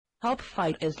Help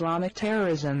fight Islamic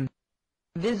terrorism.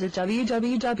 Visit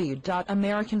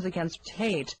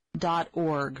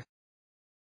www.americansagainst.hate.org.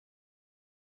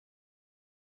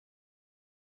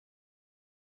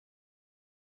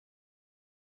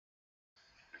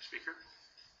 Next speaker.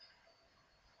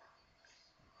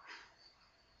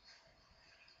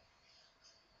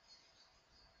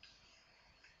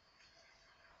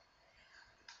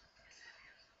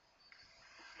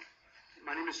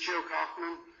 My name is Joe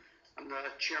Kaufman. I'm the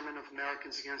chairman of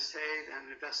Americans Against Hate and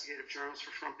an investigative journalist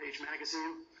for Front Page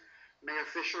Magazine. Mayor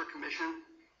Fisher, Commission.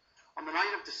 On the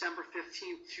night of December 15,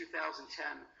 2010,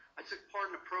 I took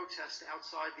part in a protest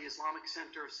outside the Islamic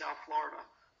Center of South Florida,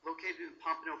 located in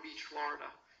Pompano Beach, Florida,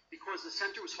 because the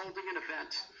center was holding an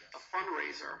event, a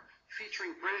fundraiser,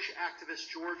 featuring British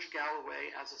activist George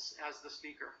Galloway as the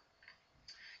speaker.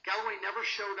 Galloway never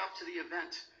showed up to the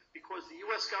event because the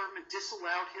U.S. government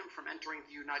disallowed him from entering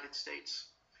the United States.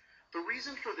 The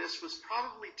reason for this was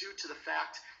probably due to the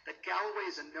fact that Galloway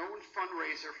is a known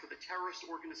fundraiser for the terrorist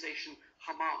organization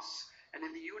Hamas, and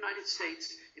in the United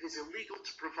States, it is illegal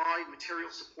to provide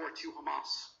material support to Hamas.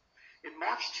 In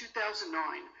March 2009,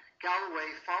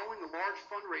 Galloway, following a large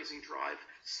fundraising drive,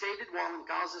 stated while in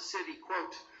Gaza City,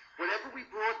 quote, "Whatever we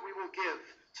brought, we will give.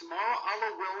 Tomorrow,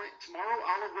 Allah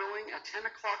willing, at 10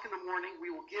 o'clock in the morning,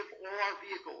 we will give all our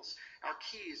vehicles, our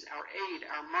keys, our aid,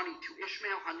 our money to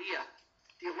Ismail Haniyeh,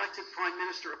 the elected prime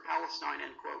minister of Palestine,"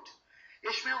 end quote.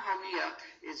 Ismail Haniyeh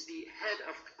is the head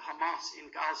of Hamas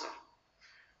in Gaza.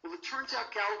 Well, it turns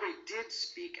out Galloway did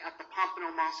speak at the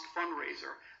Pompano Mosque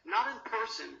fundraiser, not in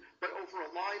person, but over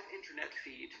a live internet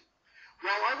feed.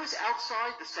 While I was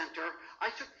outside the center, I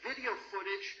took video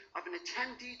footage of an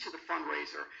attendee to the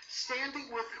fundraiser, standing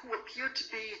with who appeared to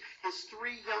be his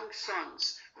 3 young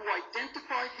sons, who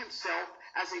identified himself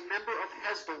as a member of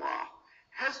Hezbollah.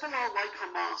 Hezbollah, like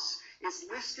Hamas, is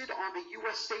listed on the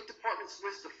U.S. State Department's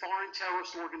list of foreign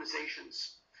terrorist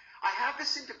organizations. I have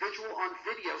this individual on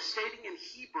video stating in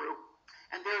Hebrew,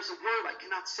 and there's a word I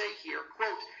cannot say here,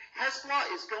 quote,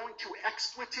 "Hezbollah is going to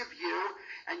expletive you,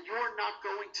 and you're not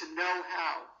going to know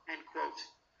how," end quote.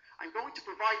 I'm going to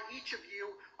provide each of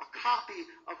you a copy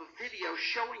of a video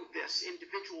showing this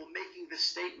individual making this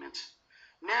statement.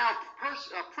 Now,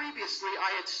 previously,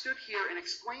 I had stood here and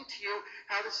explained to you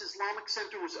how this Islamic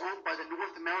Center was owned by the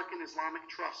North American Islamic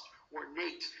Trust, or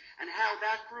NATE, and how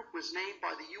that group was named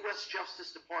by the U.S.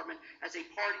 Justice Department as a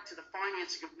party to the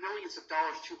financing of millions of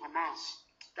dollars to Hamas.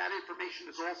 That information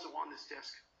is also on this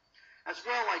disc. As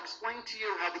well, I explained to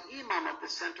you how the imam of the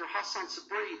center, Hassan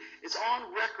Sabri, is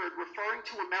on record referring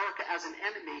to America as an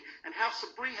enemy, and how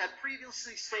Sabri had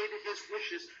previously stated his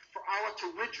wishes for Allah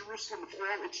to rid Jerusalem of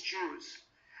all its Jews.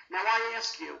 Now I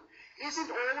ask you,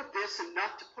 isn't all of this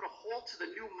enough to put a halt to the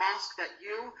new mosque that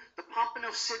you, the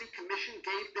Pompano City Commission,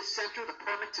 gave this center the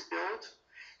permit to build?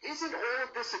 Isn't all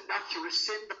of this enough to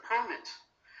rescind the permit?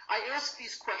 I ask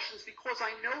these questions because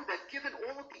I know that given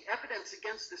all of the evidence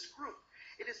against this group,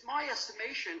 it is my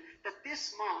estimation that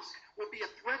this mosque will be a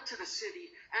threat to the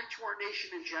city and to our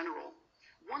nation in general.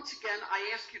 Once again, I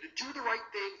ask you to do the right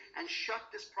thing and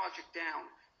shut this project down.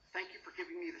 Thank you for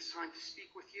giving me this time to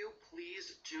speak with you.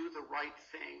 Please do the right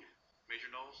thing. Major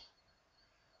Knowles?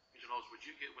 Major Knowles, would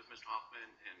you get with Mr.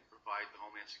 Hoffman and provide the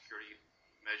Homeland Security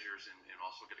measures and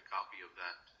also get a copy of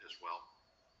that as well,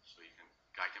 so you can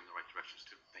guide him in the right directions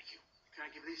too? Thank you. Can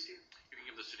I give these to you? You can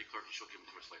give them to the city clerk and she'll give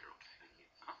them to us later, okay? Thank you.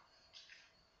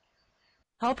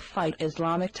 Help fight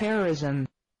Islamic terrorism.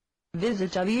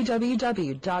 Visit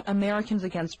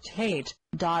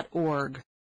www.americansagainst.hate.org.